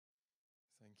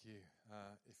you.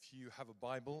 If you have a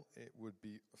Bible, it would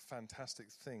be a fantastic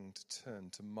thing to turn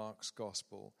to Mark's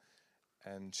Gospel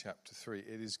and chapter 3.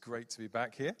 It is great to be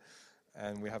back here,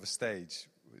 and we have a stage.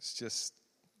 It's just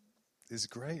is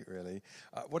great, really.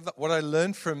 What I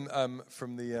learned from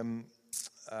the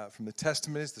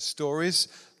testimonies, the stories,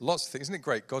 lots of things. Isn't it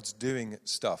great? God's doing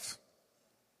stuff.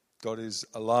 God is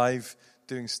alive,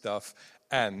 doing stuff,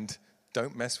 and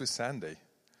don't mess with Sandy.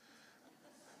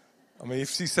 I mean,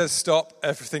 if she says stop,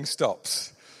 everything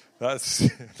stops. That's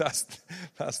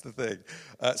the thing.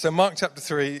 So Mark chapter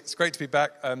 3, it's great to be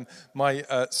back. My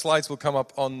slides will come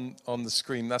up on the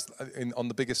screen. That's on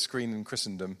the biggest screen in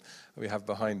Christendom that we have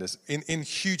behind us. In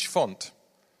huge font.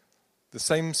 The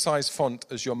same size font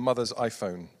as your mother's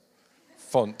iPhone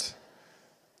font.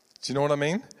 Do you know what I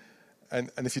mean? And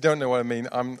if you don't know what I mean,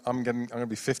 I'm going to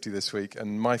be 50 this week,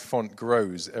 and my font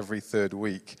grows every third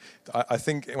week. I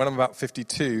think when I'm about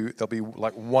 52, there'll be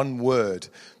like one word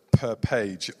per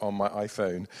page on my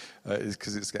iPhone,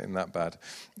 because it's getting that bad.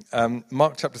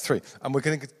 Mark chapter 3, and we're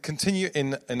going to continue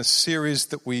in a series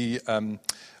that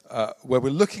where we're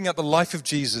looking at the life of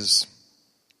Jesus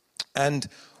and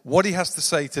what he has to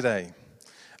say today,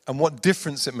 and what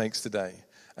difference it makes today.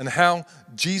 And how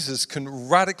Jesus can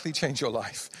radically change your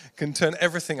life, can turn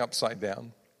everything upside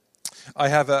down. I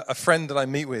have a friend that I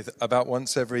meet with about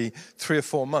once every 3 or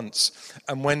 4 months.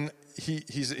 And when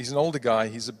he's an older guy,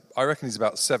 I reckon he's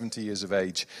about 70 years of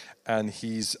age. And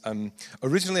he's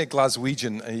originally a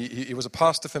Glaswegian. He was a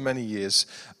pastor for many years.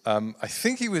 I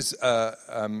think he was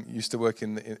used to work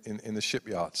in the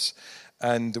shipyards.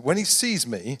 And when he sees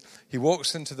me, he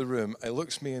walks into the room, he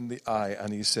looks me in the eye,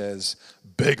 and he says,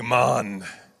 "Big man,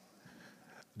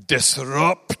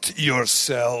 disrupt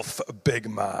yourself, big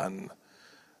man."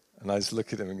 And I just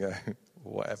look at him and go,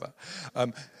 whatever.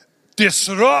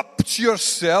 "Disrupt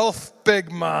yourself,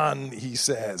 big man," he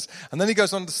says. And then he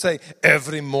goes on to say,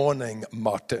 "Every morning,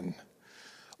 Martin,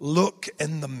 look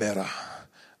in the mirror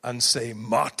and say,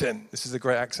 Martin." This is a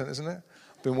great accent, isn't it?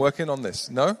 Been working on this.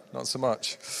 No? Not so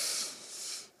much.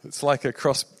 It's like a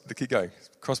cross, keep going,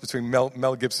 cross between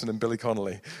Mel Gibson and Billy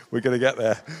Connolly. We're going to get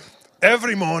there.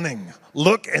 "Every morning,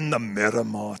 look in the mirror,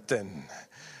 Martin.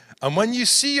 And when you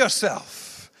see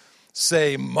yourself,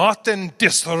 say, Martin,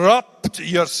 disrupt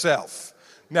yourself."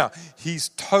 Now, he's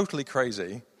totally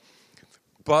crazy,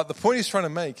 but the point he's trying to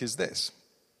make is this,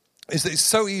 is that it's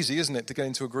so easy, isn't it, to get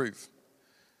into a groove.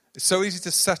 It's so easy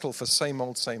to settle for same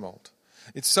old, same old.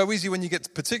 It's so easy when you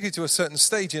get particularly to a certain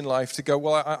stage in life to go,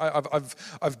 well,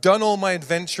 I've done all my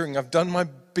adventuring, I've done my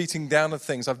beating down of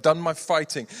things, I've done my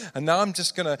fighting, and now I'm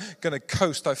just going to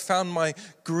coast. I've found my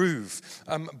groove.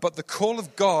 But the call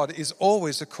of God is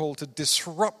always a call to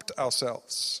disrupt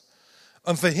ourselves,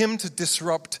 and for him to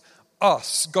disrupt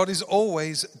us. God is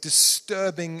always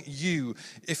disturbing you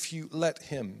if you let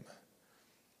him,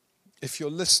 if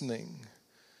you're listening.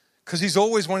 Because he's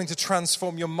always wanting to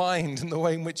transform your mind and the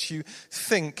way in which you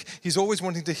think. He's always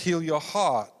wanting to heal your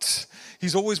heart.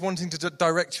 He's always wanting to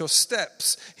direct your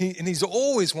steps. And he's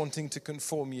always wanting to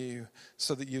conform you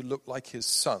so that you look like his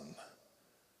son.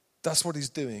 That's what he's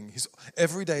doing.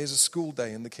 Every day is a school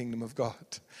day in the kingdom of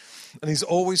God. And he's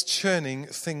always churning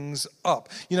things up.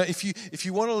 You know, if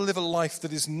you want to live a life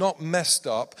that is not messed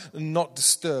up and not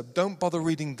disturbed, don't bother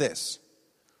reading this.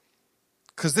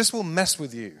 Because this will mess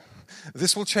with you.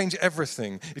 This will change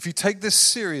everything. If you take this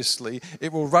seriously,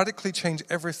 it will radically change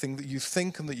everything that you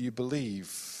think and that you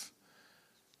believe.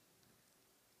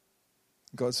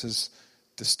 God says,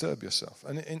 disturb yourself.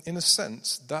 And in a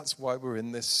sense, that's why we're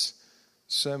in this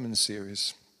sermon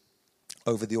series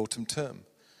over the autumn term.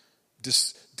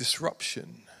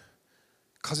 Disruption.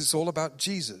 Because it's all about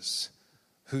Jesus,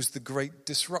 who's the great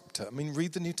disruptor. I mean,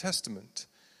 read the New Testament.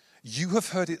 You have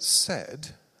heard it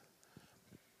said,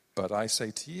 but I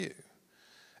say to you.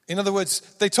 In other words,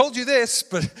 they told you this,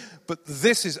 but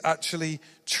this is actually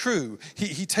true.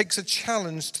 He takes a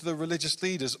challenge to the religious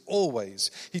leaders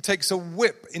always. He takes a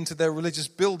whip into their religious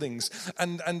buildings,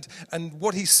 and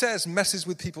what he says messes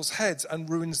with people's heads and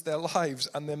ruins their lives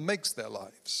and then makes their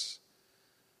lives.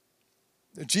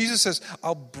 Jesus says,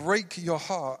 "I'll break your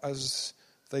heart as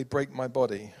they break my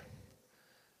body,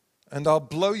 and I'll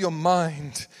blow your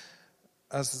mind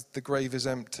as the grave is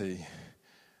empty.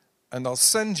 And I'll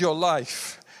send your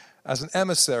life as an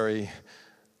emissary,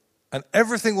 and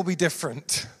everything will be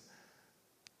different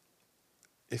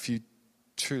if you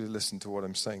truly listen to what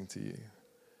I'm saying to you."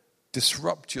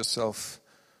 Disrupt yourself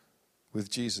with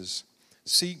Jesus.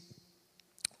 See,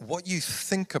 what you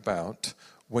think about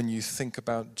when you think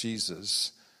about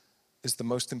Jesus is the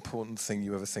most important thing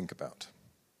you ever think about,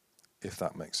 if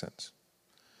that makes sense.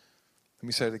 Let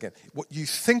me say it again. What you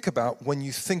think about when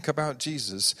you think about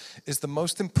Jesus is the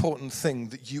most important thing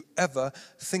that you ever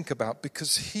think about,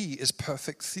 because he is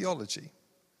perfect theology.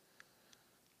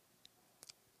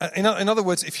 In other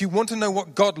words, if you want to know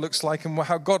what God looks like and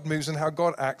how God moves and how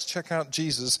God acts, check out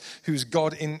Jesus, who's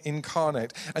God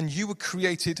incarnate. And you were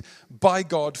created by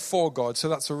God for God, so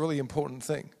that's a really important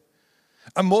thing.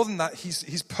 And more than that,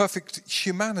 he's perfect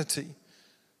humanity.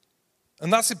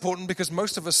 And that's important because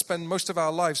most of us spend most of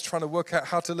our lives trying to work out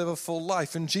how to live a full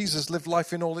life. And Jesus lived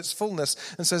life in all its fullness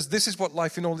and says, this is what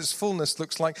life in all its fullness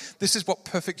looks like. This is what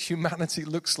perfect humanity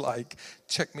looks like.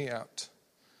 Check me out.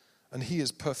 And he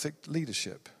is perfect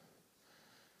leadership.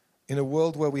 In a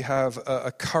world where we have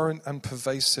a current and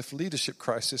pervasive leadership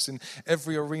crisis in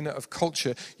every arena of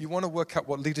culture, you want to work out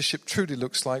what leadership truly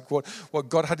looks like, what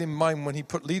God had in mind when he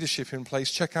put leadership in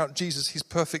place. Check out Jesus, he's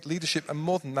perfect leadership, and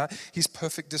more than that, he's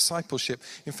perfect discipleship.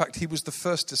 In fact, he was the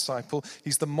first disciple,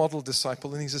 he's the model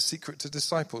disciple, and he's a secret to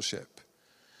discipleship.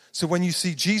 So when you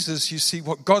see Jesus, you see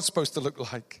what God's supposed to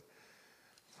look like.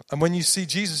 And when you see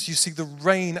Jesus, you see the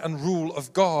reign and rule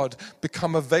of God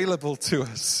become available to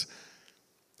us.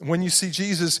 When you see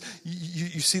Jesus,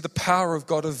 you see the power of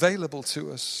God available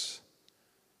to us.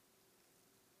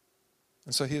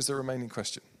 And so here's the remaining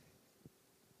question.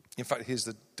 In fact, here's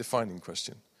the defining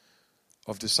question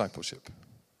of discipleship.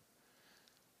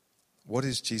 What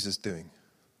is Jesus doing?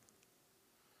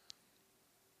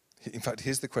 In fact,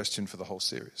 here's the question for the whole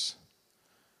series.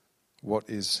 What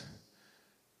is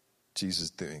Jesus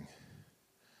doing?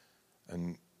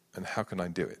 And how can I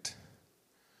do it?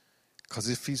 Because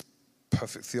if he's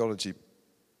perfect theology,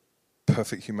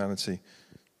 perfect humanity,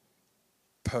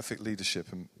 perfect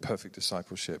leadership, and perfect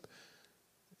discipleship,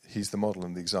 he's the model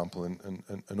and the example,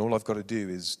 and all I've got to do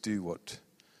is do what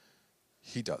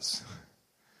he does.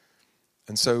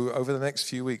 And so over the next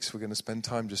few weeks, we're going to spend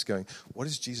time just going, what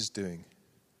is Jesus doing?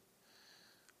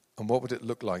 And what would it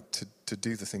look like to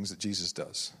do the things that Jesus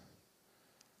does?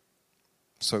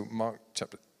 So Mark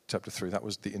chapter 3, that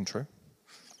was the intro.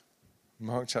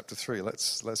 Mark chapter 3,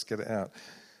 let's get it out.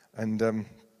 And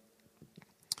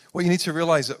what you need to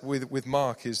realize with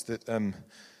Mark is that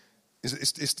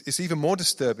it's even more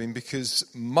disturbing, because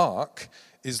Mark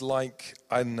is like,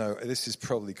 I don't know, this is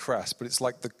probably crass, but it's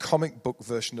like the comic book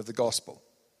version of the gospel.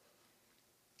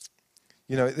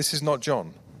 You know, this is not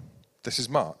John, this is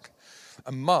Mark.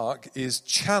 And Mark is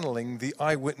channeling the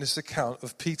eyewitness account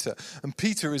of Peter. And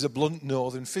Peter is a blunt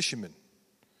northern fisherman.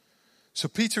 So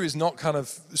Peter is not kind of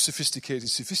sophisticated.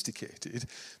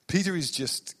 Peter is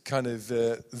just kind of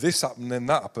this happened, then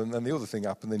that happened, then the other thing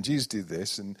happened, then Jesus did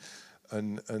this, and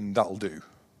that'll do.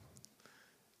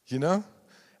 You know?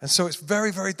 And so it's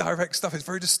very, very direct stuff. It's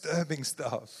very disturbing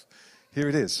stuff. Here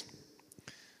it is.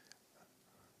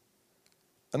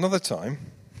 Another time,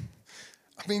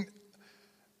 I mean,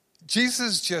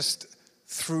 Jesus just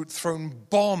thrown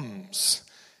bombs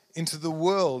into the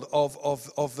world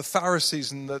of the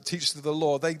Pharisees and the teachers of the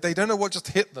law. They don't know what just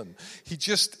hit them. He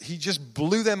just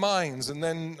blew their minds. And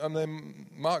then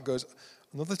Mark goes,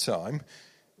 another time,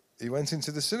 he went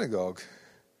into the synagogue.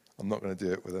 I'm not going to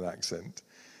do it with an accent.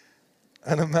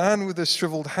 And a man with a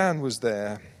shriveled hand was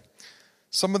there.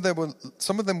 Some of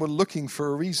them were looking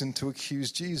for a reason to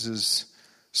accuse Jesus.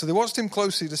 So they watched him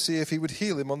closely to see if he would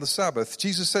heal him on the Sabbath.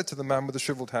 Jesus said to the man with the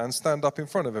shriveled hand, stand up in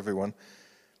front of everyone.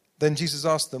 Then Jesus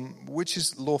asked them, which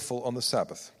is lawful on the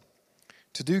Sabbath?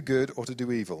 To do good or to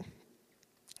do evil?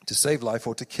 To save life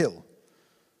or to kill?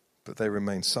 But they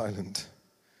remained silent.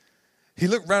 He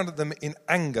looked round at them in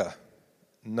anger,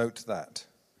 note that,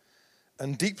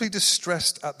 and deeply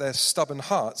distressed at their stubborn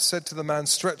hearts, said to the man,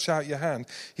 stretch out your hand.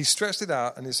 He stretched it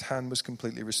out, and his hand was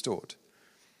completely restored.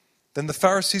 Then the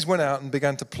Pharisees went out and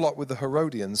began to plot with the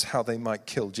Herodians how they might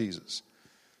kill Jesus.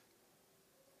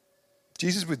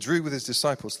 Jesus withdrew with his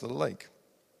disciples to the lake,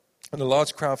 and a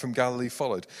large crowd from Galilee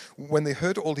followed. When they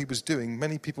heard all he was doing,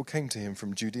 many people came to him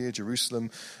from Judea, Jerusalem,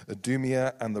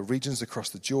 Idumea, and the regions across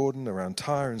the Jordan, around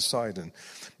Tyre and Sidon.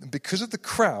 And because of the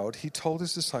crowd, he told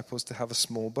his disciples to have a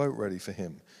small boat ready for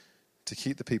him, to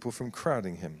keep the people from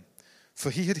crowding him.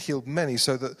 For he had healed many,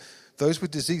 so that those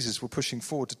with diseases were pushing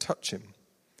forward to touch him.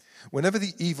 Whenever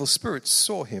the evil spirits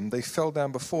saw him, they fell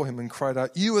down before him and cried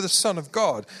out, you are the Son of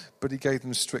God. But he gave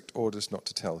them strict orders not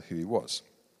to tell who he was.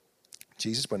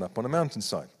 Jesus went up on a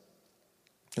mountainside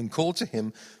and called to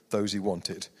him those he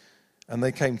wanted, and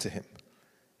they came to him.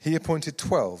 He appointed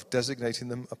 12, designating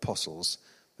them apostles,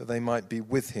 that they might be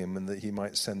with him and that he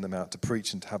might send them out to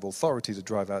preach and to have authority to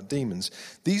drive out demons.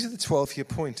 These are the 12 he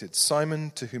appointed: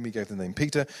 Simon, to whom he gave the name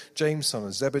Peter; James, son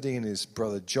of Zebedee, and his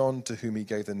brother John, to whom he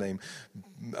gave the name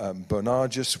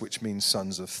Boanerges, which means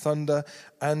sons of thunder;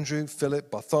 Andrew, Philip,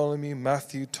 Bartholomew,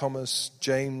 Matthew, Thomas,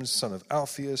 James, son of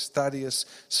Alphaeus, Thaddeus,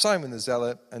 Simon the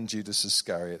Zealot, and Judas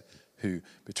Iscariot, who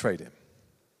betrayed him.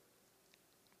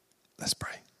 Let's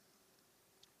pray.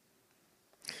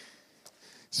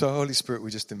 So, Holy Spirit,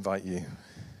 we just invite you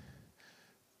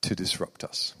to disrupt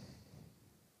us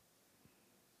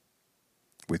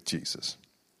with Jesus.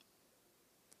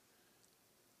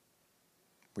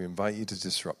 We invite you to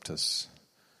disrupt us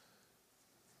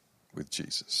with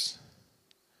Jesus.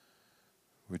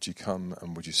 Would you come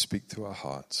and would you speak to our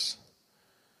hearts?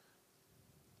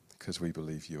 Because we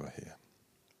believe you are here.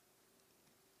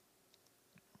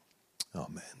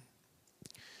 Amen.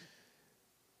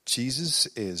 Jesus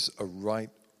is a right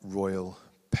royal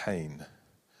pain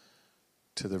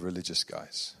to the religious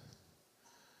guys.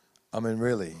 I mean,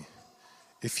 really,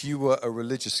 if you were a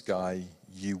religious guy,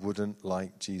 you wouldn't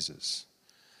like Jesus.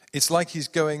 It's like he's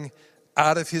going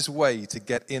out of his way to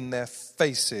get in their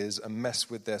faces and mess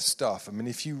with their stuff. I mean,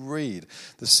 if you read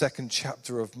the 2nd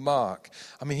chapter of Mark,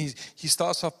 I mean, he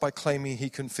starts off by claiming he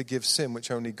can forgive sin, which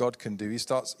only God can do. He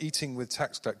starts eating with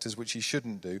tax collectors, which he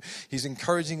shouldn't do. He's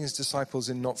encouraging his disciples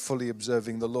in not fully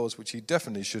observing the laws, which he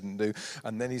definitely shouldn't do.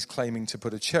 And then he's claiming, to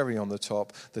put a cherry on the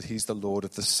top, that he's the Lord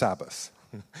of the Sabbath.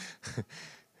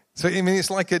 So, I mean, it's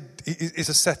like it's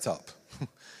a setup.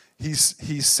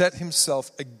 He's set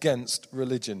himself against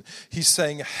religion. He's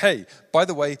saying, hey, by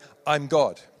the way, I'm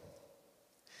God.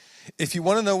 If you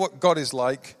want to know what God is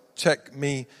like, check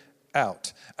me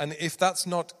out. And if that's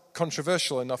not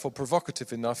controversial enough or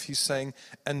provocative enough, he's saying,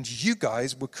 and you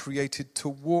guys were created to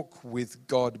walk with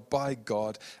God, by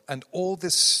God, and all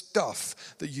this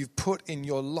stuff that you've put in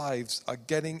your lives are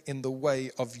getting in the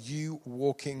way of you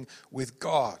walking with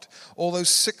God. All those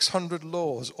 600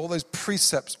 laws, all those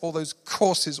precepts, all those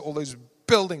courses, all those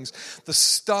buildings, the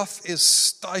stuff is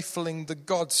stifling the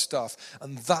God stuff,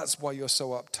 and that's why you're so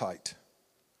uptight.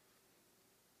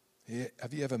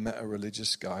 Have you ever met a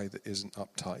religious guy that isn't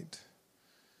uptight?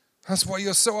 That's why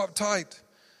you're so uptight.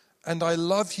 And I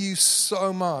love you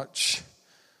so much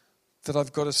that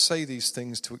I've got to say these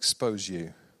things to expose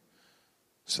you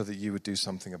so that you would do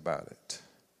something about it.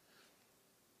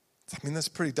 I mean, that's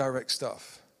pretty direct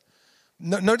stuff.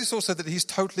 Notice also that he's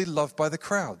totally loved by the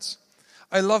crowds.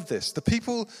 I love this. The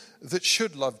people that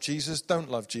should love Jesus don't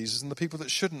love Jesus, and the people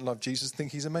that shouldn't love Jesus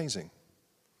think he's amazing.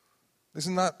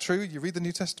 Isn't that true? You read the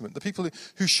New Testament. The people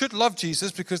who should love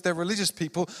Jesus because they're religious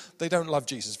people, they don't love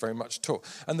Jesus very much at all.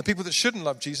 And the people that shouldn't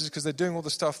love Jesus because they're doing all the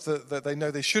stuff that they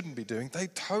know they shouldn't be doing, they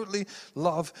totally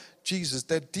love Jesus.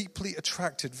 They're deeply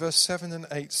attracted. Verse 7 and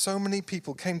 8. So many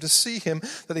people came to see him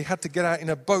that he had to get out in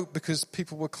a boat because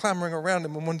people were clamoring around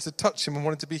him and wanted to touch him and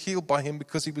wanted to be healed by him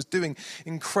because he was doing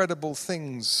incredible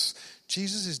things.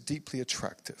 Jesus is deeply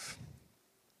attractive.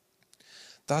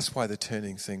 That's why the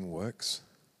turning thing works.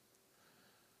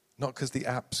 Not because the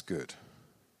app's good.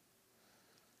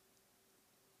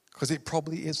 Because it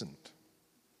probably isn't.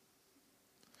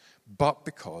 But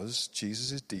because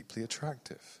Jesus is deeply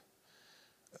attractive.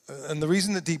 And the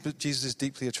reason that Jesus is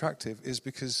deeply attractive is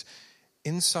because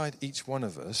inside each one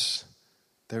of us,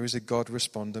 there is a God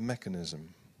responder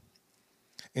mechanism.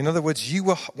 In other words,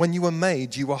 when you were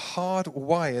made, you were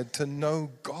hardwired to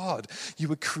know God. You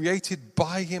were created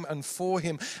by him and for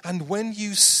him. And when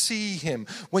you see him,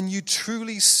 when you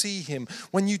truly see him,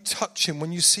 when you touch him,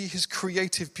 when you see his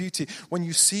creative beauty, when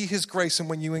you see his grace, and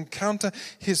when you encounter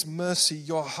his mercy,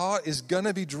 your heart is going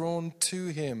to be drawn to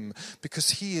him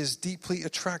because he is deeply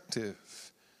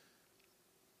attractive.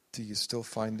 Do you still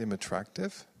find him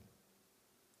attractive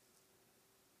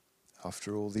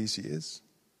after all these years?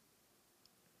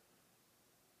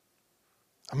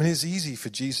 I mean, it's easy for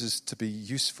Jesus to be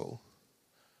useful,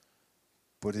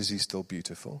 but is he still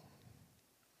beautiful?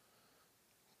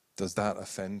 Does that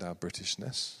offend our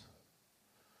Britishness?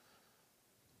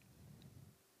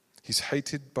 He's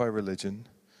hated by religion,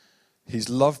 he's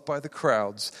loved by the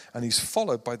crowds, and he's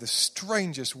followed by the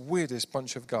strangest, weirdest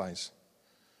bunch of guys.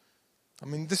 I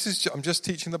mean, I'm just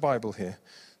teaching the Bible here.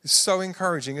 It's so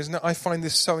encouraging, isn't it? I find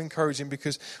this so encouraging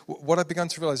because what I've begun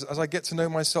to realize as I get to know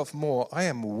myself more, I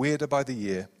am weirder by the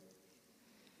year.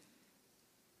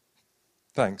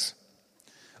 Thanks.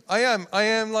 I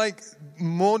am like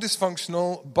more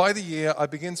dysfunctional by the year. I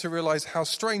begin to realize how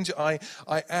strange I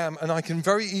am, and I can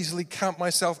very easily count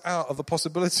myself out of the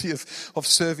possibility of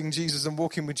serving Jesus and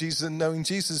walking with Jesus and knowing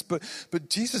Jesus. But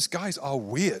Jesus guys are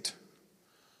weird.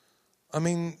 I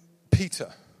mean,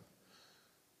 Peter,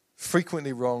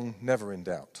 frequently wrong, never in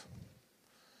doubt.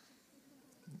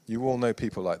 You all know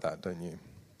people like that, don't you?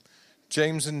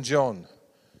 James and John,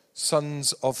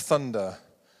 sons of thunder,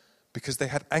 because they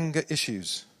had anger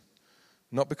issues,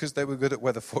 not because they were good at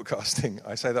weather forecasting.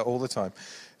 I say that all the time.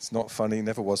 It's not funny,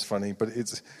 never was funny, but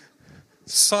it's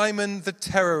Simon the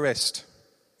terrorist.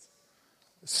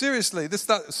 Seriously,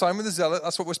 Simon the Zealot,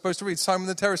 that's what we're supposed to read. Simon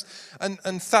the terrorist.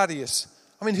 And Thaddeus.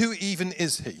 I mean, who even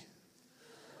is he?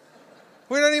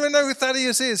 We don't even know who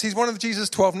Thaddeus is. He's one of Jesus'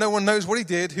 12. No one knows what he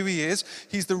did, who he is.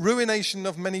 He's the ruination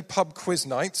of many pub quiz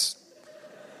nights.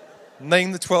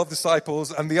 Name the 12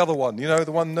 disciples and the other one. You know,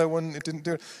 the one no one didn't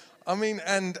do it. I mean,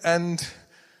 and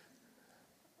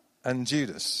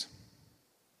Judas.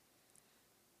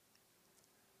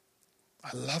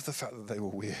 I love the fact that they were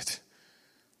weird.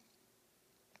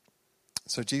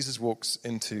 So Jesus walks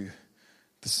into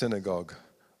the synagogue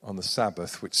on the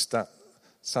Sabbath, which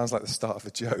sounds like the start of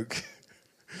a joke.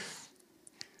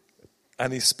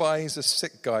 And he spies a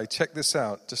sick guy. Check this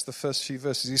out, just the first few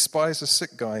verses. He spies a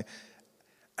sick guy,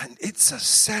 and it's a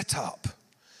setup.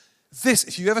 This,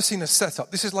 if you've ever seen a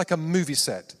setup, this is like a movie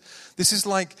set. This is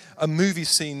like a movie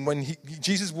scene when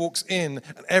Jesus walks in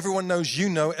and everyone knows,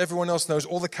 everyone else knows,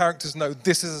 all the characters know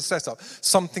this is a setup.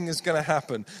 Something is going to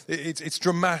happen. It's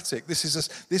dramatic. This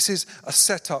is a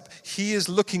setup. He is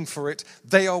looking for it.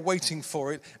 They are waiting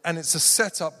for it. And it's a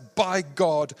setup by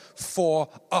God for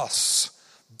us.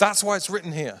 That's why it's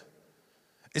written here.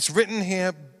 It's written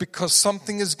here because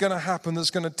something is going to happen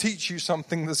that's going to teach you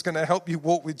something that's going to help you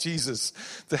walk with Jesus,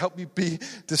 to help you be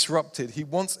disrupted. He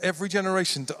wants every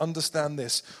generation to understand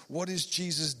this. What is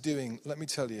Jesus doing? Let me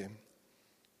tell you.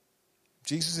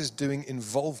 Jesus is doing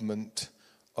involvement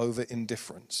over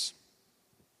indifference.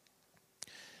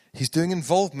 He's doing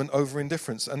involvement over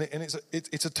indifference. And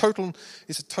it's a total,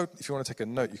 if you want to take a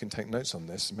note, you can take notes on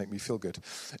this and make me feel good.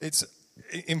 It's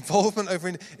involvement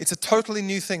over, it's a totally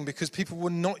new thing because people were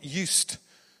not used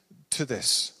to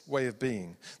this way of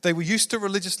being. They were used to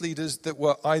religious leaders that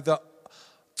were either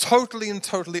totally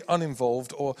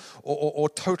uninvolved or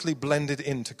totally blended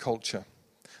into culture.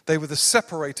 They were the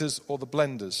separators or the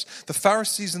blenders. The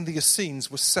Pharisees and the Essenes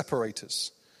were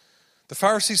separators. The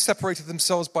Pharisees separated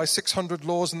themselves by 600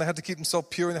 laws, and they had to keep themselves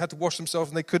pure, and they had to wash themselves,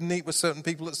 and they couldn't eat with certain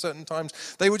people at certain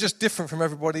times. They were just different from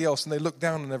everybody else, and they looked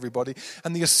down on everybody.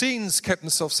 And the Essenes kept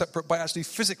themselves separate by actually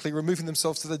physically removing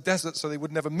themselves to the desert so they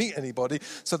would never meet anybody,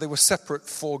 so they were separate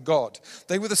for God.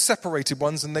 They were the separated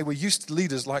ones, and they were used to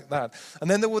leaders like that.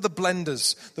 And then there were the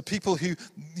blenders, the people who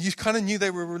you kind of knew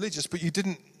they were religious, but you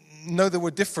didn't know they were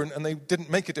different, and they didn't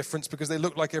make a difference because they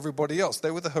looked like everybody else.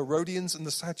 They were the Herodians and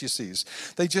the Sadducees.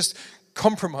 They just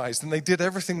compromised and they did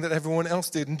everything that everyone else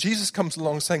did. And Jesus comes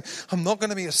along saying, I'm not going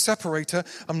to be a separator.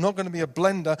 I'm not going to be a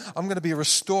blender. I'm going to be a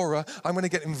restorer. I'm going to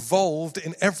get involved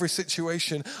in every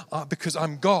situation because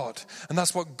I'm God. And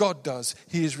that's what God does.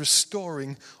 He is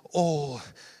restoring all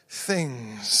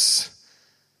things.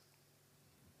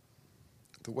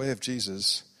 The way of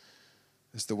Jesus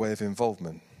is the way of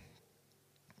involvement.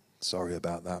 Sorry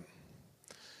about that.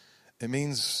 It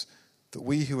means that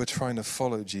we who are trying to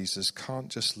follow Jesus can't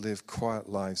just live quiet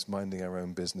lives minding our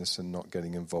own business and not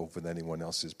getting involved with anyone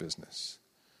else's business.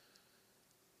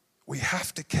 We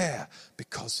have to care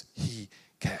because he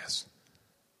cares.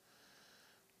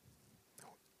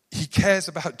 He cares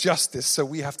about justice, so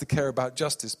we have to care about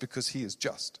justice because he is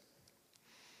just.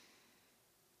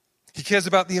 He cares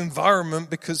about the environment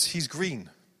because he's green.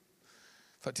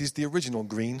 In fact, he's the original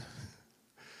green.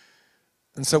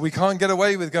 And so we can't get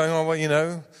away with going, oh, well, you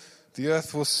know, the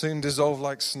earth will soon dissolve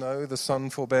like snow, the sun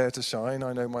forbear to shine.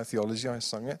 I know my theology, I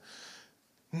sung it.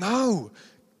 No,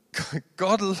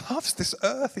 God loves this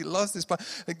earth. He loves this planet.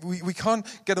 We can't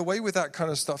get away with that kind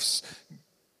of stuff.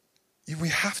 We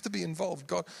have to be involved.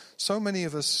 God, so many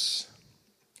of us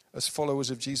as followers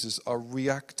of Jesus are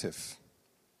reactive.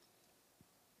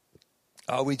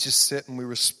 We just sit and we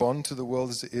respond to the world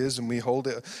as it is, and we hold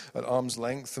it at arm's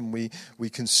length, and we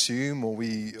consume or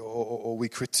we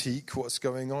critique what's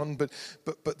going on.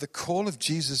 But the call of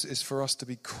Jesus is for us to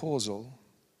be causal.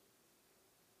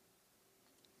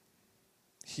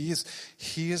 He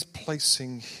is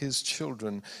placing his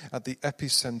children at the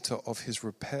epicenter of his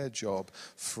repair job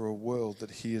for a world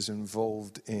that he is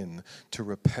involved in, to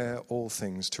repair all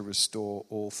things, to restore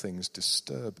all things.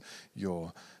 Disturb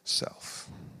yourself.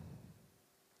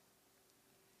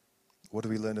 What do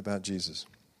we learn about Jesus?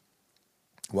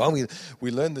 Well,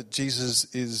 we learn that Jesus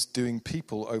is doing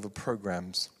people over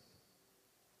programs.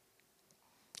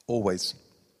 Always.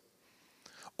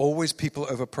 Always people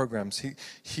over programs.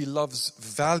 He loves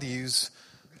values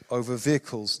over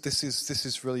vehicles. This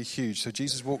is really huge. So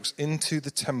Jesus walks into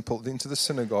the temple, into the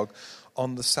synagogue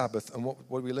on the Sabbath. And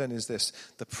what we learn is this: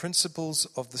 the principles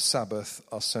of the Sabbath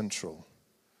are central,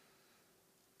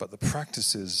 but the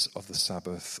practices of the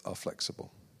Sabbath are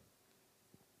flexible.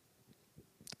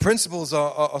 The principles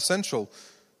are central.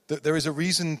 There is a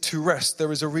reason to rest.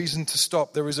 There is a reason to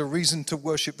stop. There is a reason to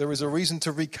worship. There is a reason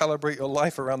to recalibrate your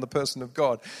life around the person of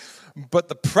God. But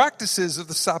the practices of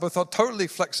the Sabbath are totally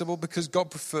flexible because God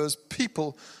prefers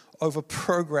people over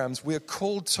programs. We are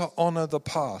called to honor the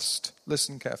past.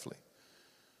 Listen carefully.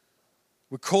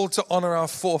 We're called to honor our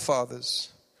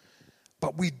forefathers.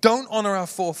 But we don't honor our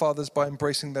forefathers by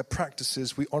embracing their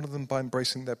practices. We honor them by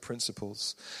embracing their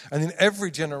principles. And in every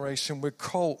generation, we're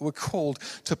called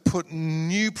to put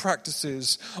new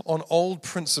practices on old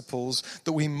principles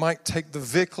that we might take the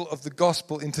vehicle of the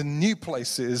gospel into new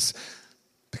places,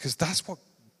 because that's what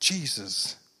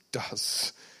Jesus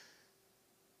does.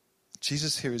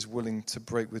 Jesus here is willing to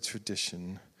break with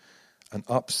tradition and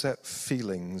upset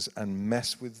feelings and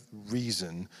mess with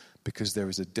reason because there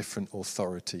is a different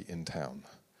authority in town.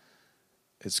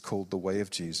 It's called the way of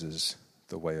Jesus,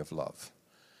 the way of love.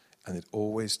 And it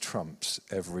always trumps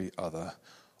every other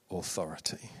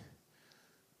authority.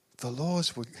 The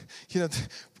laws were,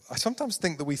 I sometimes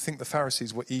think that we think the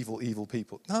Pharisees were evil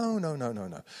people.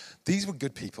 No. These were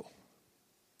good people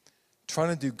trying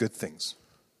to do good things.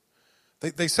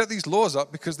 They set these laws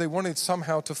up because they wanted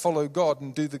somehow to follow God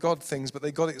and do the God things, but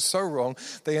they got it so wrong,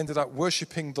 they ended up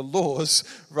worshiping the laws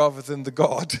rather than the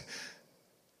God.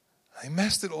 They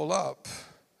messed it all up.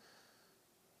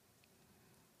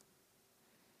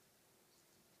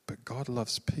 But God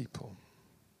loves people.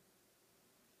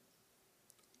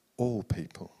 All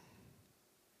people.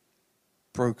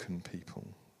 Broken people.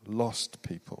 Lost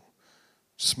people.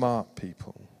 Smart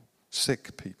people.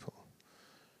 Sick people.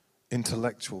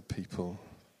 Intellectual people,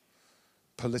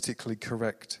 politically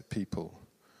correct people,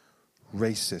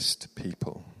 racist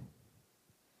people.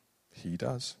 He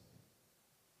does.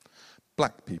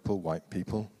 Black people, white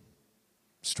people,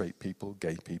 straight people,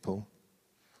 gay people.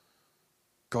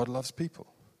 God loves people.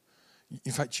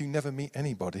 In fact, you never meet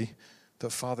anybody that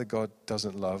Father God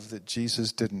doesn't love, that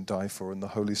Jesus didn't die for, and the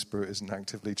Holy Spirit isn't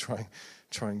actively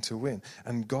trying to win.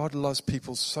 And God loves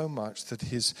people so much that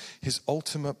his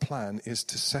ultimate plan is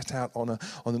to set out on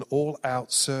an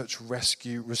all-out search,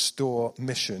 rescue, restore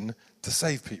mission to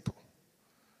save people.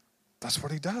 That's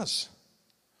what he does.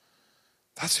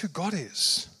 That's who God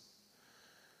is.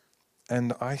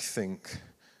 And I think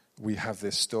we have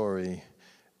this story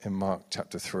in Mark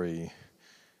chapter 3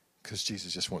 because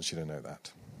Jesus just wants you to know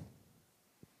that.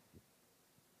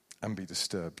 And be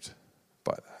disturbed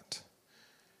by that.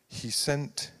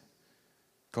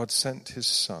 God sent his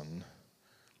son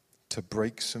to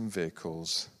break some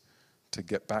vehicles, to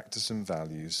get back to some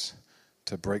values,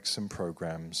 to break some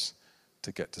programs,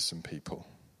 to get to some people.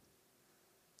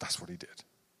 That's what he did.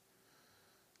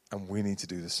 And we need to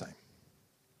do the same.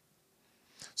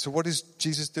 So what is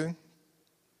Jesus doing?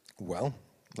 Well,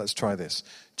 let's try this.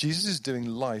 Jesus is doing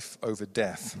life over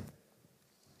death.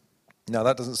 Now,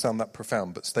 that doesn't sound that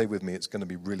profound, but stay with me. It's going to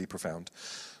be really profound.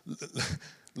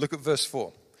 Look at verse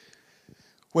 4.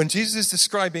 When Jesus is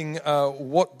describing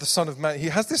what the Son of Man... He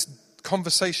has this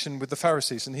conversation with the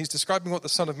Pharisees, and he's describing what the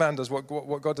Son of Man does, what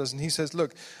God does. And he says,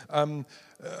 look,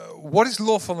 what is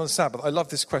lawful on the Sabbath? I love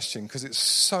this question because it's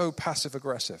so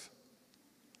passive-aggressive.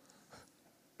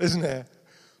 Isn't it?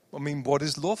 I mean, what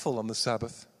is lawful on the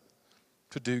Sabbath?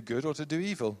 To do good or to do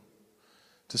evil?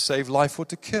 To save life or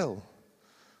to kill?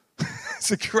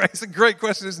 It's a great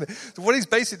question, isn't it? So what he's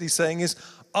basically saying is,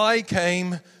 I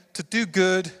came to do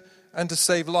good and to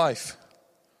save life.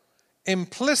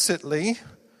 Implicitly,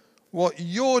 what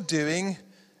you're doing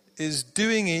is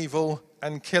doing evil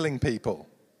and killing people.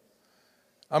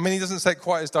 I mean, he doesn't say it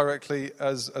quite as directly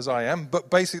as I am, but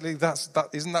basically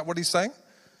isn't that what he's saying?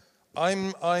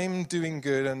 I'm doing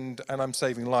good and I'm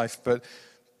saving life, but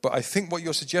I think what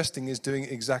you're suggesting is doing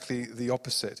exactly the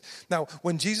opposite. Now,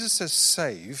 when Jesus says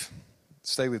save,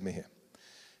 stay with me here.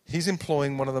 He's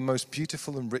employing one of the most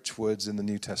beautiful and rich words in the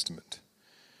New Testament.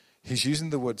 He's using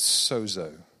the word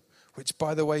sozo, which,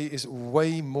 by the way, is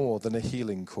way more than a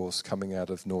healing course coming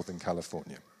out of Northern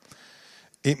California.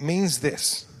 It means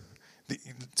this.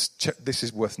 This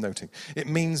is worth noting. It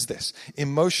means this: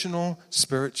 emotional,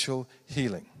 spiritual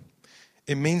healing.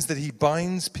 It means that he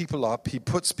binds people up, he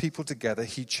puts people together,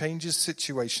 he changes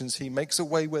situations, he makes a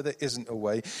way where there isn't a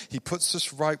way, he puts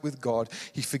us right with God,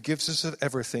 he forgives us of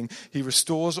everything, he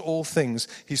restores all things,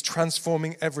 he's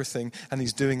transforming everything, and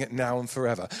he's doing it now and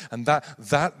forever. And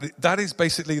that is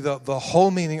basically the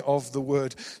whole meaning of the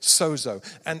word sozo.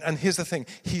 And here's the thing,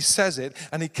 he says it,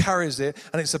 and he carries it,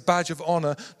 and it's a badge of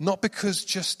honor, not because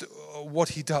just what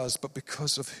he does, but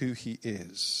because of who he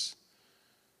is.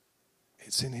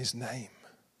 It's in his name.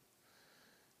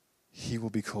 He will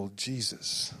be called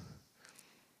Jesus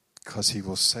because he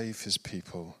will save his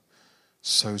people,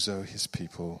 sozo his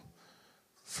people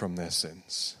from their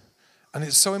sins. And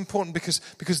it's so important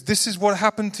because this is what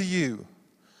happened to you.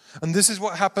 And this is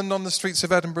what happened on the streets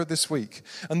of Edinburgh this week.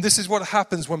 And this is what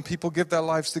happens when people give their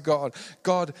lives to God.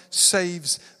 God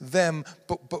saves them.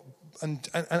 And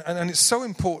it's so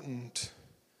important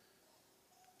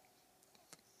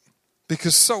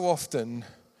because so often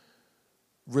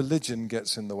religion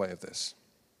gets in the way of this.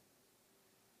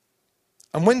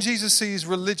 And when Jesus sees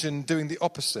religion doing the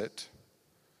opposite,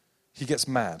 he gets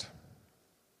mad.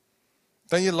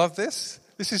 Don't you love this?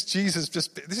 This is Jesus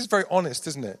this is very honest,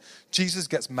 isn't it? Jesus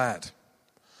gets mad.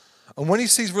 And when he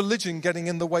sees religion getting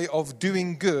in the way of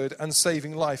doing good and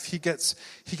saving life, he gets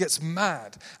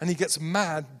mad. And he gets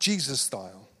mad Jesus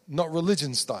style, not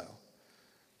religion style.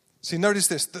 See, notice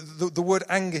this. The word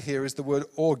anger here is the word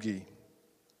orgi.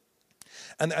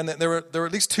 And there are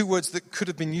at least two words that could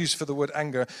have been used for the word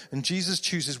anger. And Jesus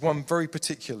chooses one very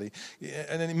particularly.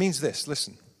 And it means this,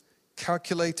 listen.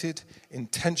 Calculated,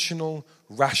 intentional,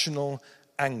 rational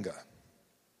anger.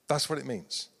 That's what it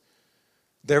means.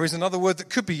 There is another word that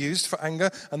could be used for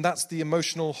anger, and that's the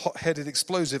emotional, hot-headed,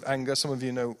 explosive anger. Some of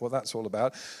you know what that's all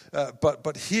about.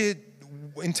 But here,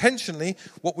 intentionally,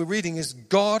 what we're reading is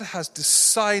God has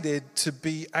decided to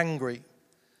be angry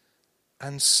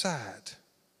and sad.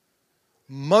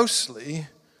 Mostly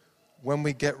when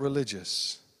we get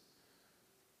religious.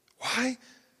 Why?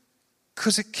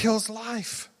 Because it kills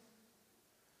life.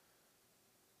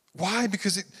 Why?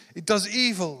 Because it does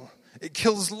evil. It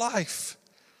kills life.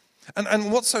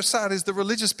 And what's so sad is the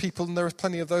religious people, and there are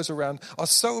plenty of those around, are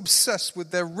so obsessed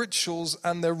with their rituals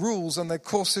and their rules and their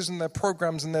courses and their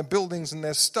programs and their buildings and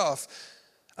their stuff.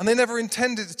 And they never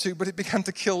intended it to, but it began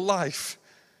to kill life.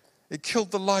 It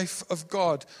killed the life of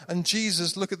God. And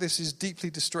Jesus, look at this, is deeply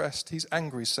distressed. He's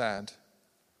angry, sad.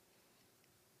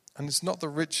 And it's not the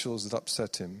rituals that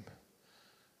upset him.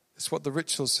 It's what the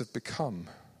rituals have become.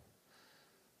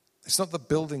 It's not the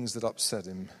buildings that upset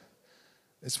him.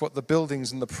 It's what the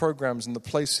buildings and the programs and the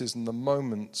places and the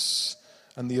moments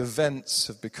and the events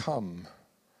have become.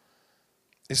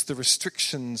 It's the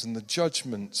restrictions and the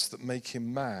judgments that make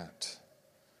him mad.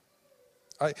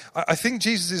 I think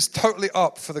Jesus is totally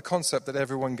up for the concept that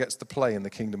everyone gets to play in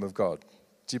the kingdom of God.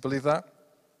 Do you believe that?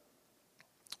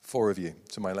 4 of you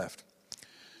to my left.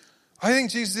 I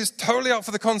think Jesus is totally up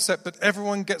for the concept that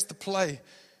everyone gets to play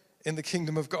in the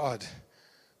kingdom of God.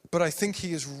 But I think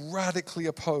he is radically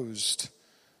opposed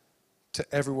to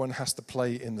everyone has to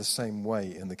play in the same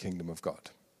way in the kingdom of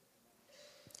God.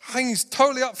 I think he's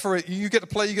totally up for it. You get to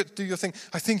play, you get to do your thing.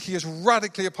 I think he is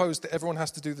radically opposed to everyone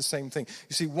has to do the same thing.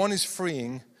 You see, one is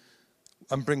freeing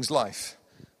and brings life.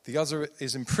 The other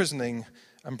is imprisoning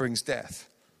and brings death.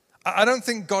 I don't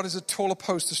think God is at all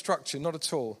opposed to structure, not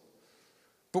at all.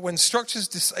 But when structures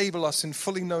disable us in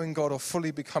fully knowing God or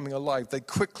fully becoming alive, they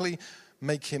quickly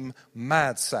make him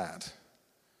mad sad.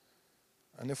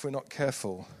 And if we're not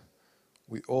careful,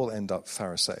 we all end up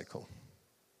pharisaical.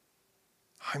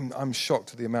 I'm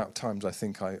shocked at the amount of times I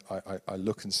think I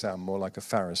look and sound more like a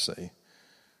Pharisee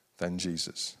than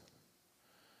Jesus.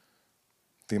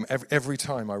 Every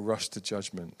time I rush to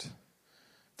judgment,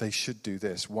 they should do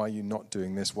this. Why are you not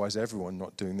doing this? Why is everyone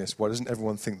not doing this? Why doesn't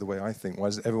everyone think the way I think? Why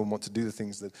doesn't everyone want to do the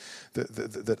things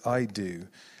that I do?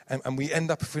 And we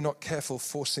end up, if we're not careful,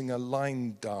 forcing a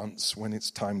line dance when it's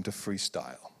time to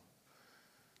freestyle.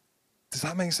 Does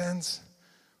that make sense?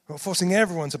 We're forcing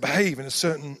everyone to behave in a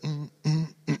certain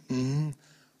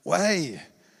way.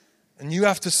 And you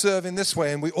have to serve in this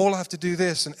way, and we all have to do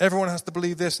this, and everyone has to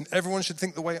believe this, and everyone should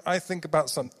think the way I think about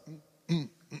something.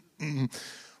 And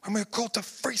we're called to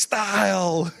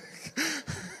freestyle.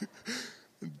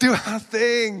 Do our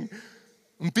thing.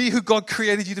 And be who God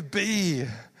created you to be.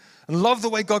 And love the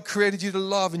way God created you to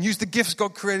love. And use the gifts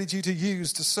God created you to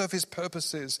use to serve his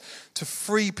purposes. To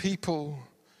free people.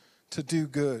 To do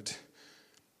good.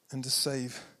 And to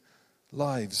save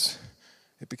lives.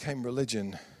 It became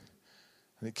religion.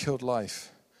 And it killed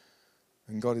life.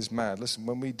 And God is mad. Listen,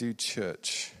 when we do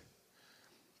church,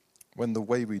 when the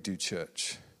way we do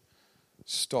church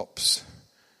stops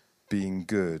being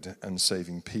good and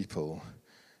saving people,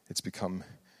 it's become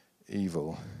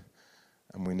evil.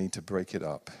 And we need to break it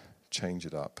up, change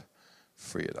it up,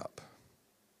 free it up.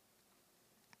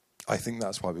 I think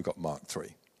that's why we got Mark 3.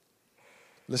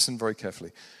 Listen very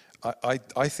carefully.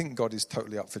 I think God is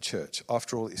totally up for church.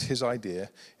 After all, it's his idea,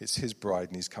 it's his bride,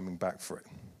 and he's coming back for it.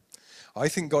 I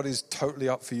think God is totally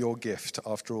up for your gift.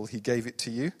 After all, he gave it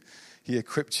to you. He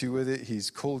equipped you with it. He's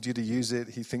called you to use it.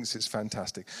 He thinks it's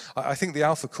fantastic. I think the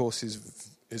Alpha course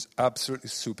is absolutely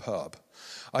superb.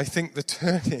 I think the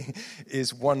turning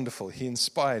is wonderful. He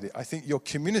inspired it. I think your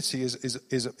community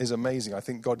is amazing. I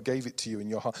think God gave it to you in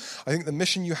your heart. I think the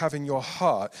mission you have in your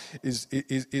heart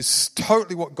is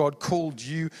totally what God called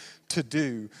you to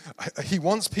do. He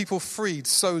wants people freed,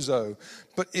 sozo.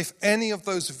 But if any of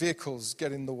those vehicles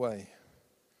get in the way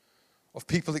of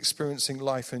people experiencing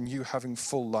life and you having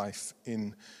full life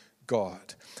in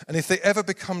God, and if they ever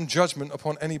become judgment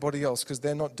upon anybody else because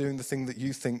they're not doing the thing that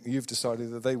you think you've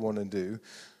decided that they want to do,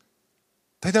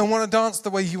 they don't want to dance the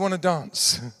way you want to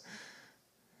dance.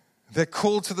 They're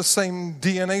called to the same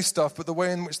DNA stuff, but the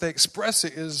way in which they express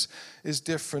it is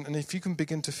different. And if you can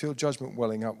begin to feel judgment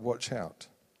welling up, watch out.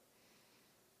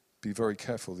 Be very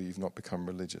careful that you've not become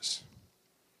religious.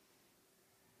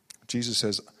 Jesus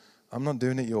says, I'm not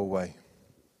doing it your way.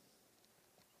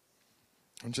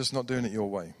 I'm just not doing it your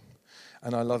way.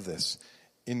 And I love this.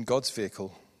 In God's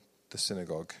vehicle, the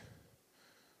synagogue,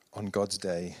 on God's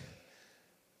day,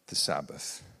 the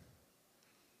Sabbath,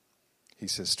 he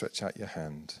says, stretch out your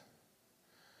hand,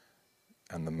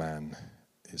 and the man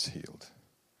is healed.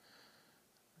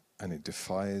 And it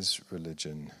defies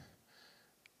religion,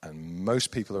 and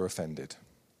most people are offended.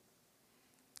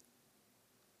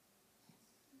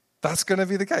 That's going to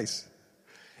be the case.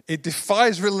 It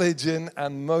defies religion,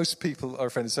 and most people are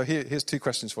offended. So here's two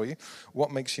questions for you.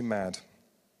 What makes you mad?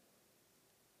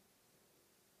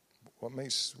 What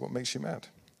makes you mad?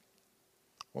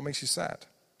 What makes you sad?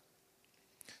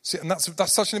 See, and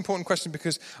that's such an important question,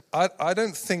 because I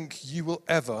don't think you will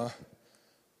ever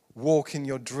walk in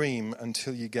your dream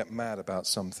until you get mad about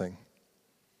something.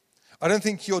 I don't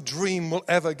think your dream will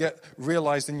ever get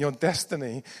realized in your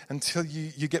destiny until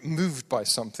you get moved by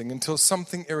something, until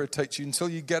something irritates you, until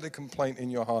you get a complaint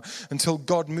in your heart, until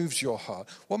God moves your heart.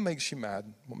 What makes you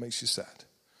mad? What makes you sad?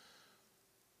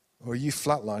 Or are you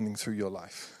flatlining through your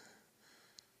life?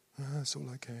 It's all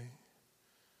okay.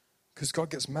 Because God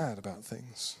gets mad about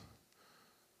things.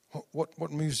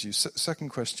 What moves you? Second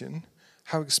question,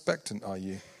 how expectant are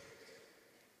you?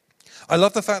 I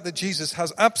love the fact that Jesus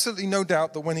has absolutely no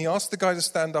doubt that when he asked the guy to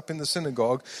stand up in the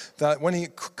synagogue, that when he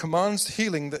commands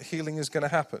healing, that healing is going to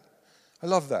happen. I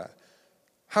love that.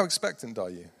 How expectant are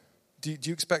you? Do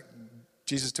you expect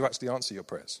Jesus to actually answer your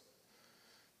prayers?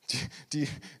 Do you?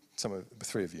 Some of the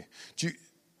three of you.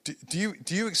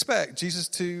 Do you expect Jesus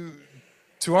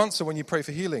to answer when you pray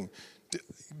for healing?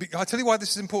 I'll tell you why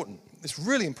this is important. It's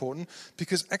really important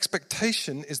because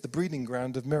expectation is the breeding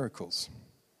ground of miracles.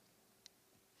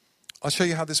 I'll show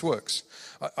you how this works.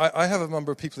 I have a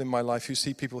number of people in my life who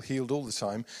see people healed all the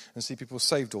time and see people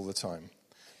saved all the time.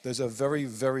 There's a very,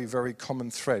 very, very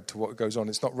common thread to what goes on.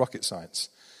 It's not rocket science.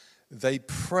 They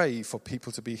pray for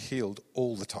people to be healed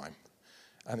all the time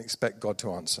and expect God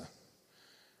to answer.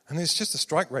 And it's just a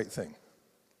strike rate thing.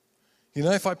 You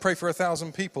know, if I pray for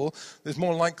 1,000 people, there's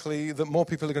more likely that more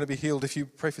people are going to be healed if you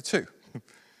pray for 2.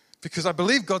 Because I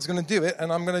believe God's going to do it,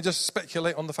 and I'm going to just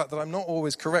speculate on the fact that I'm not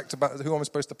always correct about who I'm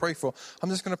supposed to pray for. I'm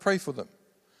just going to pray for them.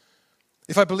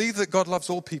 If I believe that God loves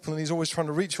all people and he's always trying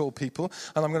to reach all people,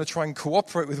 and I'm going to try and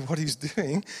cooperate with what he's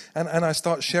doing, and I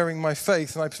start sharing my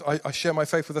faith, and I share my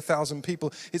faith with 1,000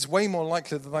 people, it's way more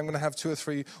likely that I'm going to have 2 or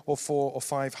 3 or 4 or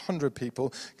 500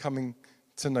 people coming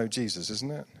to know Jesus,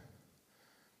 isn't it?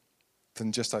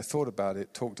 Than just I thought about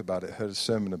it, talked about it, heard a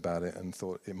sermon about it, and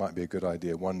thought it might be a good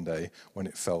idea one day when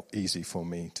it felt easy for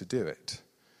me to do it.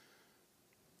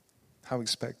 How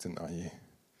expectant are you?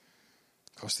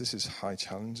 Gosh, this is a high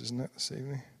challenge, isn't it, this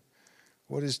evening?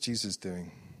 What is Jesus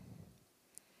doing?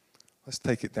 Let's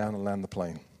take it down and land the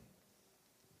plane.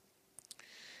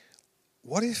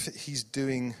 What if he's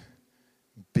doing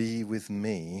be with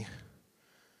me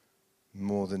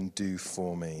more than do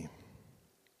for me?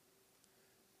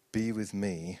 Be with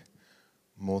me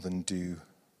more than do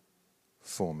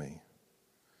for me.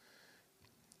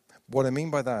 What I mean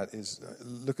by that is,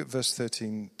 look at verse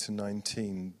 13 to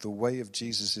 19. The way of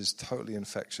Jesus is totally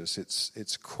infectious.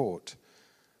 It's caught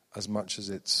as much as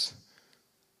it's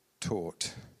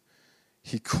taught.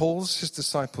 He calls his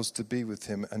disciples to be with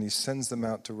him, and he sends them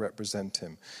out to represent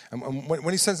him. And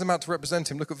when he sends them out to represent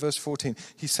him, look at verse 14.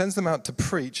 He sends them out to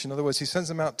preach. In other words, he sends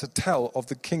them out to tell of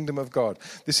the kingdom of God.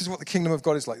 This is what the kingdom of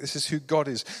God is like. This is who God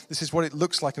is. This is what it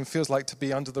looks like and feels like to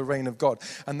be under the reign of God.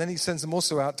 And then he sends them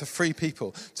also out to free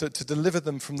people, to deliver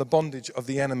them from the bondage of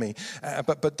the enemy.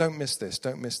 But don't miss this.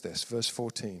 Don't miss this. Verse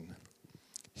 14.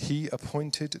 He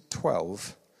appointed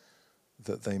 12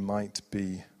 that they might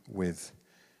be with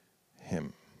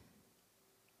him.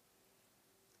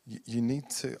 You need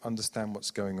to understand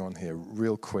what's going on here.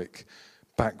 Real quick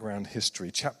background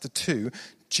history. Chapter 2,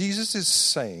 Jesus is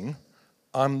saying,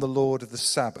 I'm the Lord of the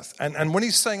Sabbath. And when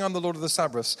he's saying I'm the Lord of the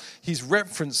Sabbath, he's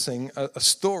referencing a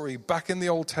story back in the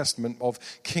Old Testament of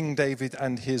King David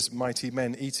and his mighty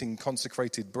men eating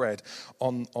consecrated bread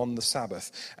on the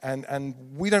Sabbath. And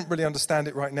we don't really understand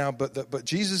it right now, but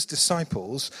Jesus'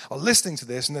 disciples are listening to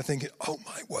this and they're thinking, oh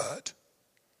my word.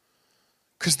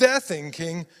 Because they're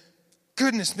thinking,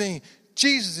 goodness me,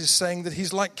 Jesus is saying that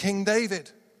he's like King David.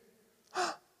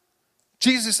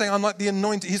 Jesus is saying, I'm like the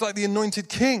anointed. He's like the anointed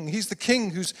king. He's the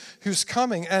king who's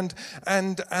coming. And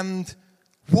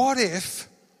what if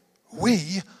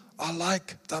we are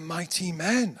like the mighty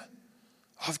men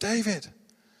of David?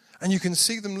 And you can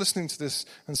see them listening to this,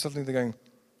 and suddenly they're going,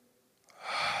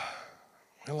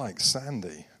 we're like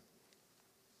Sandy.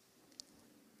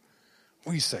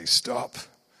 We say stop.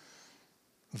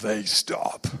 They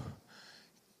stop.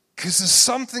 Because there's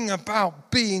something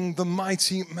about being the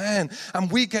mighty man. And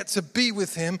we get to be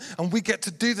with him, and we get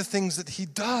to do the things that he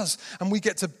does. And we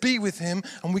get to be with him,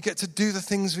 and we get to do the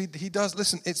things he does.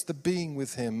 Listen, it's the being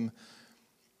with him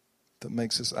that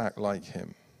makes us act like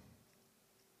him.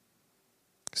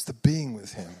 It's the being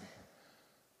with him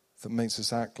that makes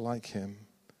us act like him.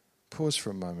 Pause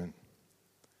for a moment.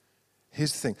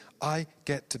 Here's the thing. I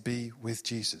get to be with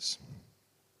Jesus.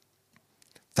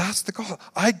 That's the goal.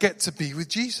 I get to be with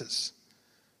Jesus.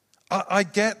 I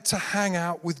get to hang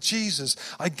out with Jesus.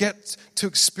 I get to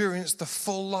experience the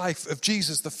full life of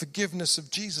Jesus, the forgiveness of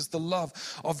Jesus, the love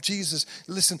of Jesus.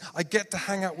 Listen, I get to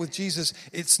hang out with Jesus.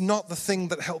 It's not the thing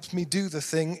that helps me do the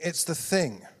thing, it's the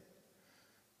thing.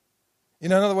 You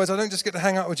know, in other words, I don't just get to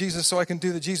hang out with Jesus so I can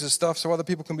do the Jesus stuff so other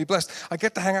people can be blessed. I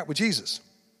get to hang out with Jesus.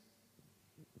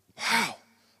 Wow,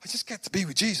 I just get to be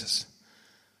with Jesus.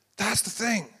 That's the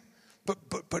thing.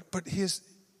 But here's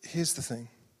the thing.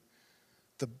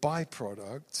 The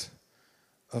byproduct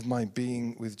of my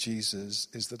being with Jesus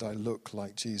is that I look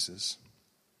like Jesus.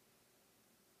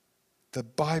 The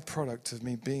byproduct of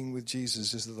me being with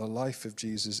Jesus is that the life of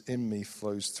Jesus in me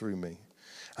flows through me.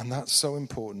 And that's so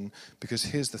important because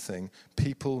here's the thing.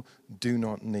 People do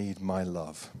not need my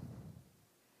love.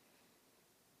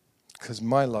 Because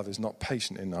my love is not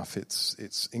patient enough.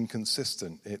 It's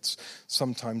inconsistent. It's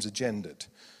sometimes agendaed.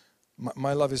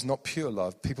 My love is not pure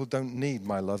love. People don't need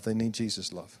my love. They need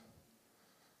Jesus' love.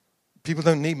 People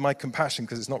don't need my compassion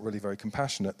because it's not really very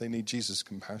compassionate. They need Jesus'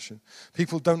 compassion.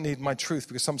 People don't need my truth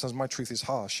because sometimes my truth is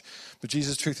harsh. But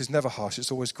Jesus' truth is never harsh.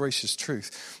 It's always gracious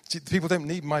truth. People don't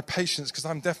need my patience because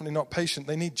I'm definitely not patient.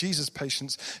 They need Jesus'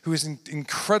 patience, who is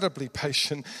incredibly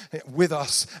patient with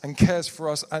us and cares for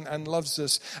us and loves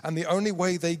us. And the only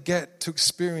way they get to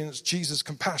experience Jesus'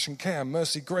 compassion, care,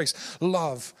 mercy, grace,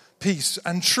 love, peace,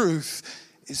 and truth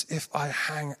is if I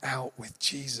hang out with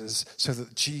Jesus so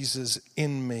that Jesus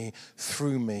in me,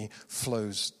 through me,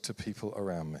 flows to people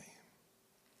around me.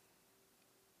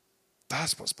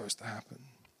 That's what's supposed to happen.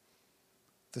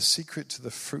 The secret to the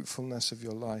fruitfulness of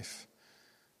your life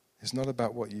is not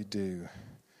about what you do.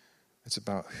 It's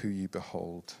about who you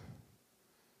behold.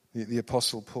 The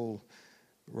Apostle Paul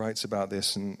writes about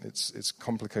this, and it's a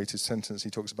complicated sentence. He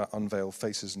talks about unveiled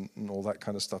faces and all that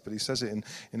kind of stuff. But he says it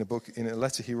in a book, in a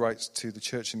letter he writes to the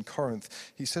church in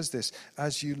Corinth. He says this: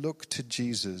 as you look to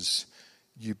Jesus,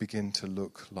 you begin to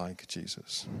look like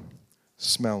Jesus,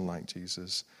 smell like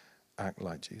Jesus, act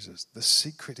like Jesus. The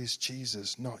secret is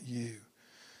Jesus, not you.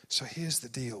 So here's the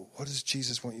deal. What does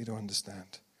Jesus want you to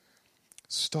understand?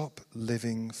 Stop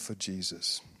living for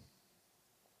Jesus.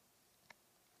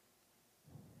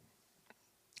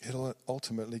 It'll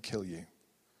ultimately kill you.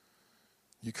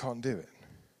 You can't do it.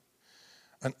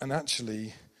 And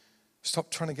actually,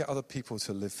 stop trying to get other people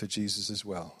to live for Jesus as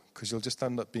well, because you'll just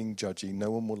end up being judgy.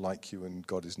 No one will like you and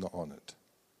God is not honored.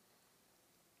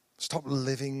 Stop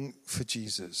living for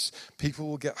Jesus. People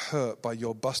will get hurt by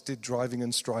your busted driving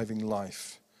and striving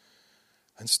life.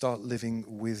 And start living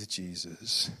with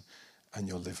Jesus, and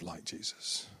you'll live like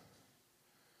Jesus.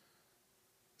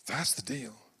 That's the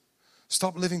deal.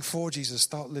 Stop living for Jesus,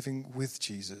 start living with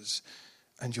Jesus,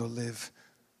 and you'll live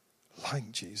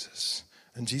like Jesus.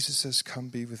 And Jesus says, come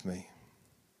be with me.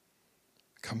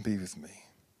 Come be with me.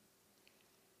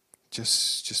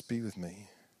 Just be with me.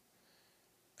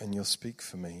 And you'll speak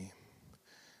for me.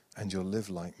 And you'll live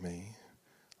like me.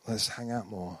 Let's hang out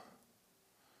more.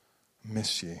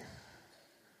 Miss you.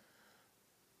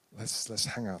 Let's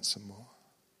hang out some more.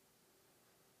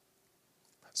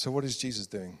 So what is Jesus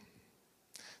doing?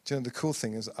 Do you know, the cool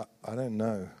thing is, I don't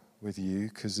know with you,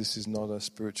 because this is not a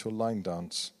spiritual line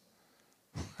dance.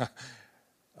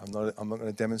 I'm not going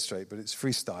to demonstrate, but it's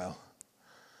freestyle.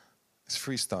 It's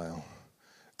freestyle.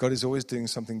 God is always doing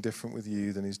something different with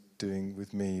you than he's doing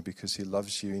with me, because he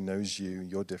loves you, he knows you,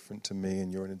 you're different to me,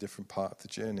 and you're in a different part of the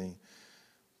journey.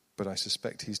 But I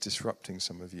suspect he's disrupting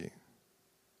some of you.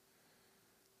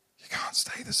 You can't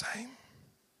stay the same.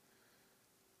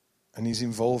 And he's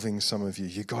involving some of you.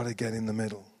 You've got to get in the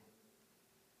middle.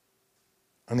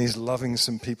 And he's loving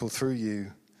some people through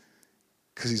you,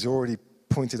 because he's already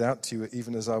pointed out to you,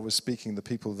 even as I was speaking, the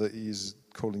people that he's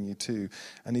calling you to.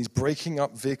 And he's breaking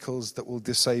up vehicles that will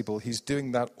disable. He's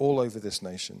doing that all over this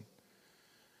nation.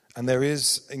 And there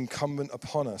is incumbent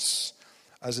upon us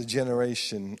as a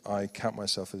generation, I count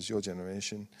myself as your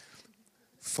generation,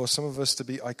 for some of us to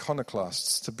be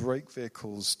iconoclasts, to break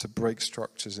vehicles, to break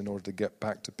structures in order to get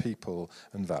back to people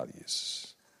and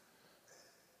values.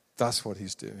 That's what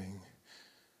he's doing.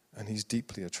 And he's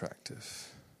deeply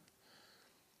attractive.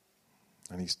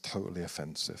 And he's totally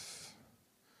offensive.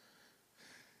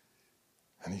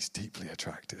 And he's deeply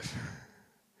attractive.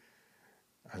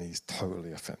 And he's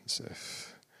totally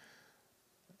offensive.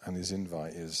 And his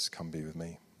invite is, come be with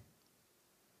me.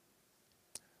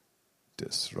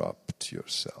 Disrupt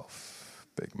yourself,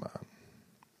 big man.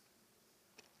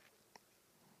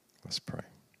 Let's pray.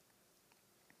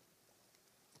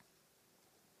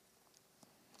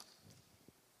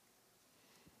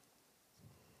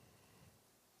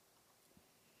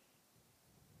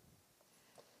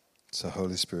 So,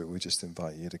 Holy Spirit, we just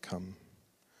invite you to come.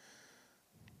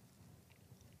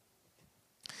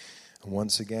 And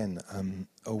once again,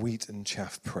 a wheat and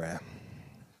chaff prayer.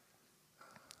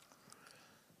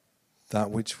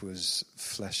 That which was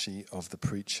fleshy of the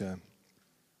preacher,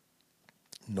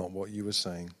 not what you were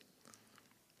saying.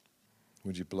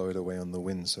 Would you blow it away on the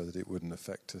wind so that it wouldn't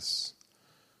affect us?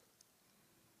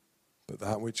 But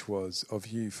that which was of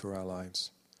you for our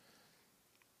lives.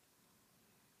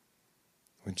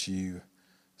 Would you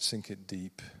sink it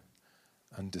deep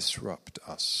and disrupt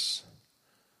us?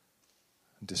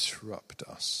 Disrupt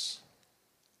us.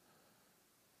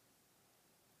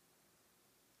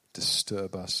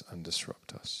 Disturb us and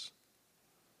disrupt us.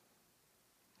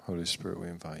 Holy Spirit, we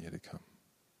invite you to come.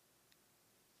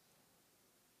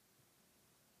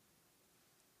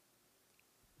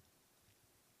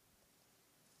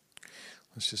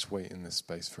 Let's just wait in this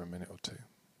space for a minute or two.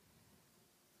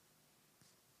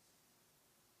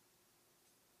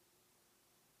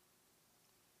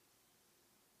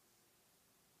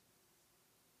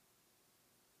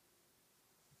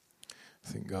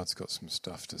 I think God's got some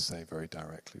stuff to say very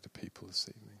directly to people this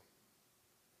evening.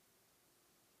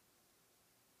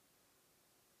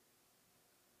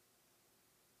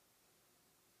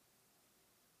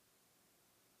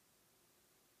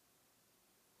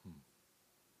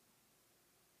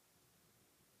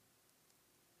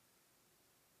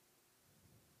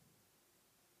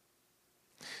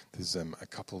 There's a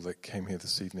couple that came here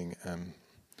this evening. I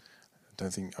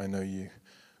don't think I know you.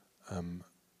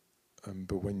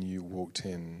 But when you walked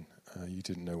in, you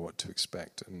didn't know what to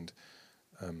expect,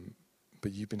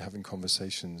 but you've been having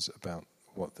conversations about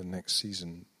what the next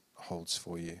season holds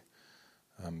for you,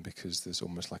 because there's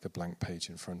almost like a blank page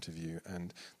in front of you,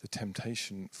 and the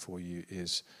temptation for you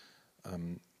is,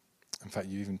 in fact,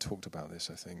 you even talked about this.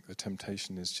 I think the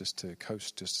temptation is just to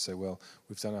coast, just to say, well,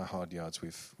 we've done our hard yards.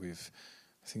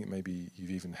 I think it maybe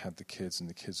you've even had the kids, and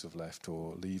the kids have left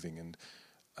or leaving,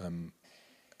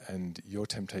 and your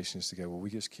temptation is to go, well, we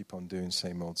just keep on doing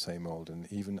same old.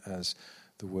 And even as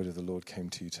the word of the Lord came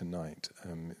to you tonight,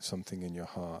 something in your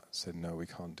heart said, no, we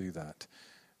can't do that.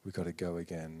 We've got to go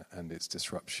again, and it's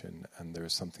disruption, and there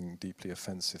is something deeply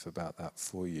offensive about that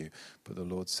for you. But the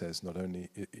Lord says not only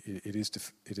it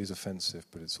is offensive,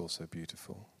 but it's also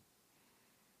beautiful.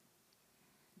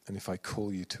 And if I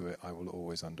call you to it, I will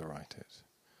always underwrite it.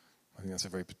 I think that's a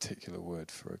very particular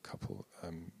word for a couple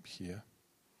here.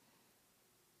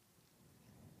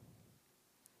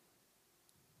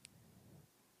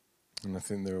 And I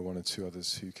think there are one or two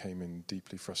others who came in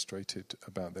deeply frustrated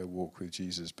about their walk with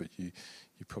Jesus, but you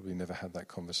probably never had that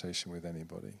conversation with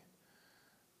anybody.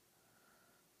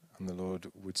 And the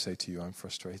Lord would say to you, I'm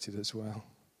frustrated as well.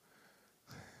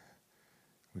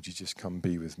 Would you just come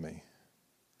be with me?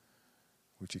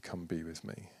 Would you come be with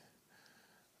me?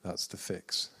 That's the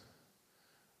fix.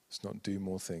 It's not do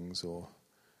more things or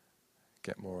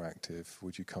get more active.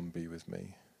 Would you come be with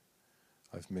me?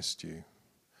 I've missed you.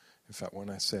 In fact, when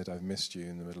I said I've missed you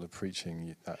in the middle of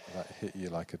preaching, that hit you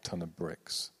like a ton of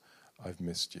bricks. I've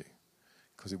missed you.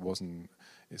 Because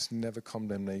it's never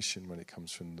condemnation when it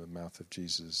comes from the mouth of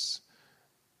Jesus.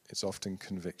 It's often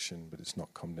conviction, but it's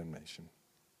not condemnation.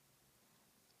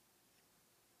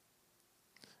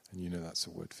 And you know that's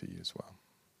a word for you as well.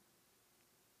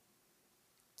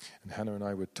 And Hannah and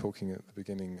I were talking at the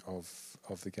beginning of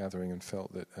the gathering and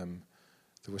felt that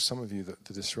there were some of you that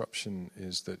the disruption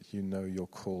is that you know you're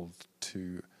called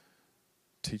to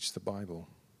teach the Bible.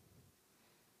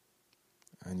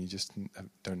 And you just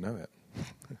don't know it.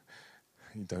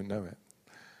 You don't know it.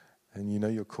 And you know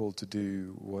you're called to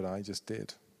do what I just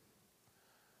did.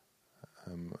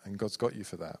 And God's got you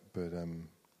for that. But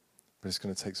it's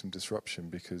going to take some disruption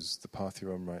because the path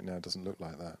you're on right now doesn't look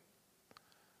like that.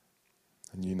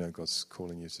 And you know God's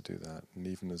calling you to do that. And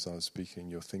even as I was speaking,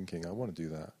 you're thinking, I want to do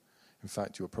that. In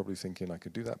fact, you're probably thinking, I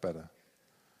could do that better.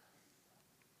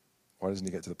 Why doesn't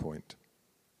he get to the point?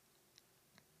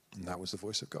 And that was the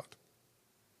voice of God.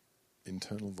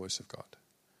 Internal voice of God.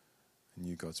 And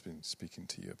you, God's been speaking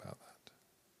to you about that.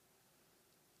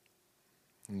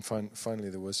 And finally,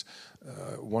 there was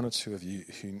one or two of you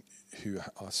who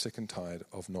are sick and tired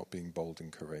of not being bold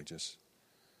and courageous.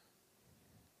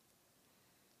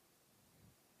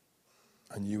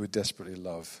 And you would desperately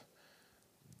love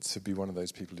to be one of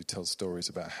those people who tell stories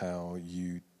about how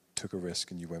you took a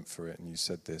risk and you went for it and you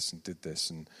said this and did this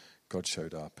and God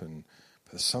showed up. And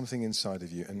there's something inside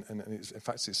of you. And in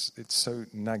fact, it's so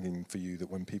nagging for you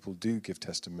that when people do give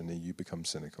testimony, you become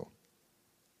cynical.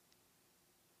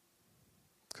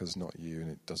 Because it's not you and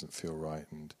it doesn't feel right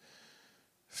and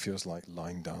feels like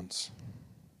line dance.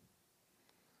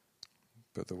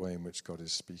 But the way in which God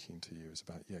is speaking to you is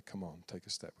about, yeah, come on, take a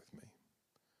step with me.